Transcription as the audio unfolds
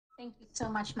Thank you so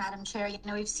much, Madam Chair.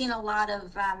 We've seen a lot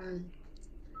of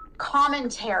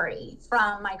commentary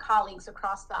from my colleagues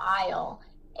across the aisle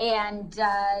and,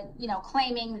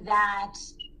 claiming that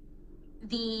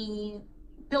the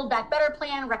Build Back Better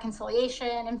plan,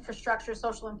 reconciliation, infrastructure,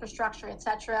 social infrastructure, et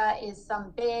cetera, is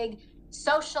some big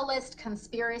socialist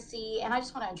conspiracy. And I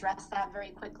just want to address that very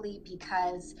quickly,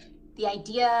 because the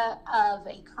idea of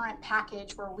a current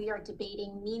package where we are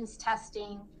debating means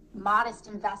testing, modest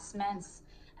investments,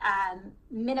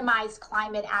 minimized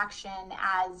climate action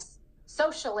as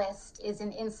socialist is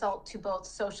an insult to both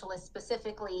socialists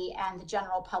specifically and the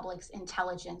general public's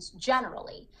intelligence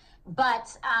generally.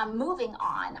 But moving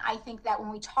on, I think that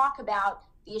when we talk about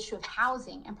the issue of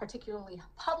housing, and particularly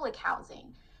public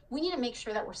housing, we need to make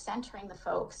sure that we're centering the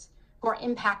folks who are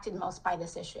impacted most by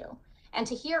this issue. And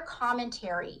to hear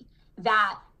commentary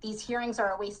that these hearings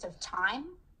are a waste of time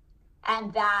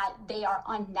and that they are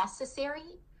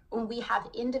unnecessary when we have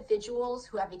individuals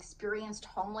who have experienced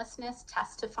homelessness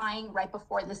testifying right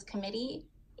before this committee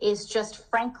is just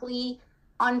frankly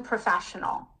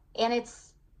unprofessional, and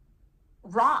it's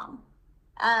wrong.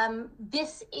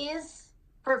 This is,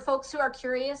 for folks who are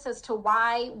curious as to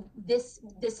why this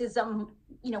is,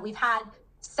 we've had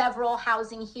several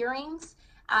housing hearings.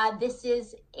 This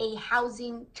is a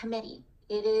housing committee.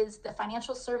 It is the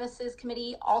Financial Services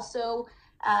Committee, also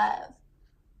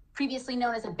previously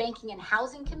known as a Banking and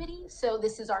Housing Committee. So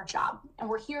this is our job, and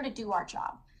we're here to do our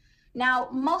job. Now,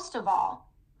 most of all,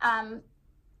 I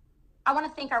want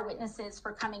to thank our witnesses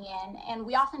for coming in, and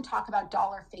we often talk about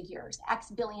dollar figures,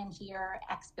 X billion here,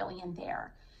 X billion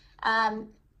there.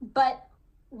 But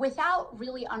without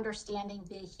really understanding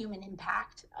the human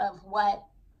impact of what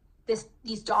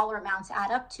these dollar amounts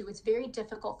add up to, it's very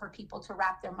difficult for people to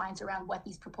wrap their minds around what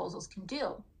these proposals can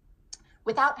do.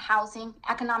 Without housing,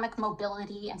 economic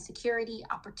mobility and security,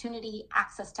 opportunity,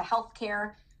 access to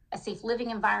healthcare, a safe living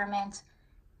environment,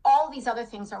 all these other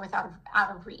things are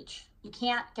out of reach. You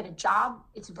can't get a job,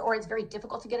 it's very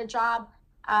difficult to get a job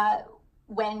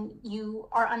when you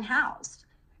are unhoused.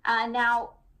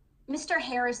 Now, Mr.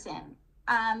 Harrison,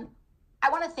 I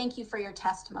want to thank you for your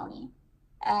testimony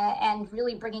and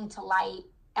really bringing to light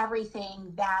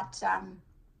everything that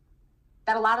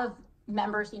a lot of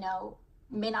members,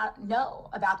 may not know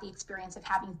about the experience of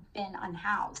having been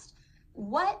unhoused.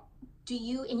 What do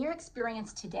you, in your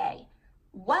experience today,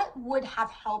 what would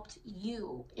have helped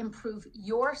you improve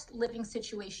your living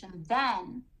situation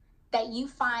then that you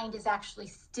find is actually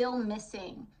still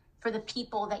missing for the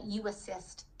people that you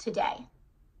assist today?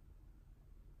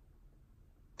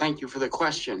 Thank you for the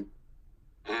question.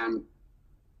 And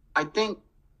I think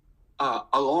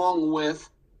along with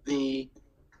the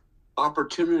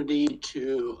opportunity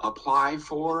to apply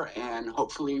for and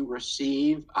hopefully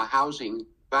receive a housing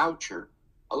voucher,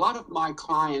 a lot of my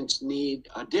clients need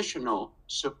additional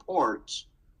supports,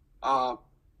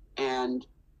 and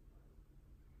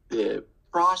the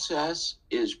process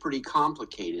is pretty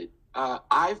complicated.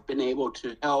 I've been able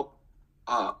to help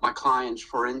my clients,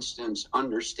 for instance,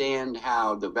 understand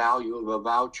how the value of a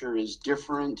voucher is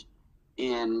different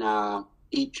in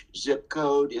each zip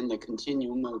code in the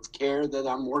continuum of care that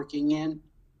I'm working in.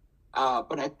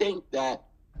 But I think that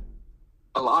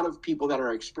a lot of people that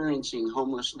are experiencing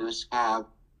homelessness have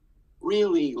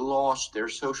really lost their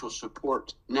social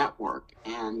support network,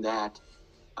 and that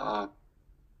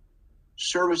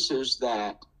services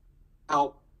that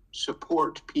help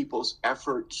support people's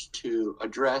efforts to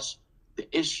address the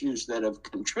issues that have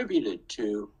contributed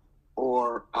to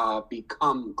or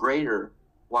become greater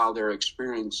while they're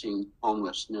experiencing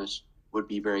homelessness would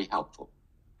be very helpful.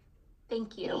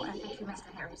 Thank you, and thank you, Mr.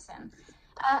 Harrison.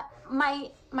 My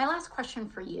last question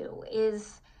for you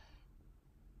is,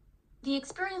 the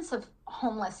experience of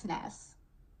homelessness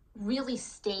really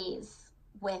stays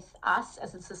with us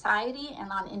as a society and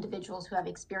on individuals who have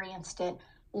experienced it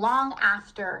long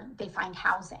after they find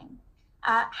housing.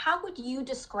 How would you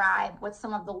describe what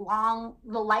some of the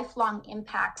lifelong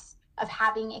impacts of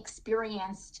having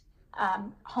experienced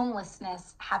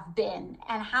homelessness have been,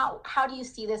 and how do you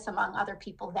see this among other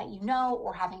people that you know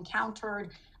or have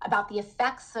encountered about the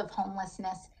effects of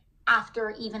homelessness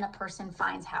after even a person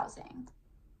finds housing?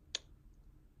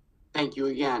 Thank you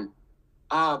again.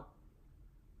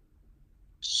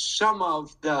 Some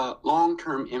of the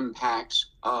long-term impacts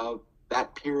of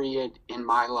that period in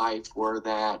my life were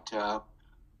that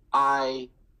my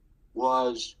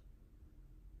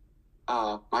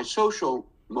social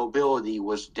mobility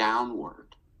was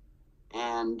downward,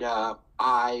 and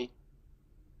I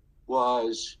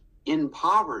was in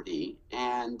poverty,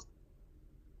 and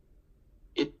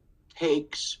it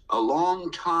takes a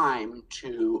long time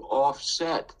to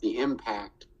offset the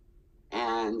impact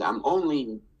and I'm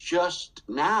only just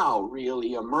now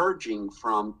really emerging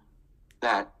from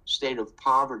that state of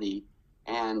poverty.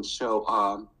 And so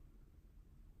a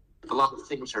lot of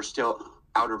things are still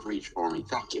out of reach for me.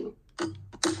 Thank you.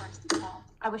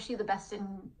 I wish you the best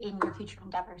in your future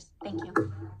endeavors. Thank you.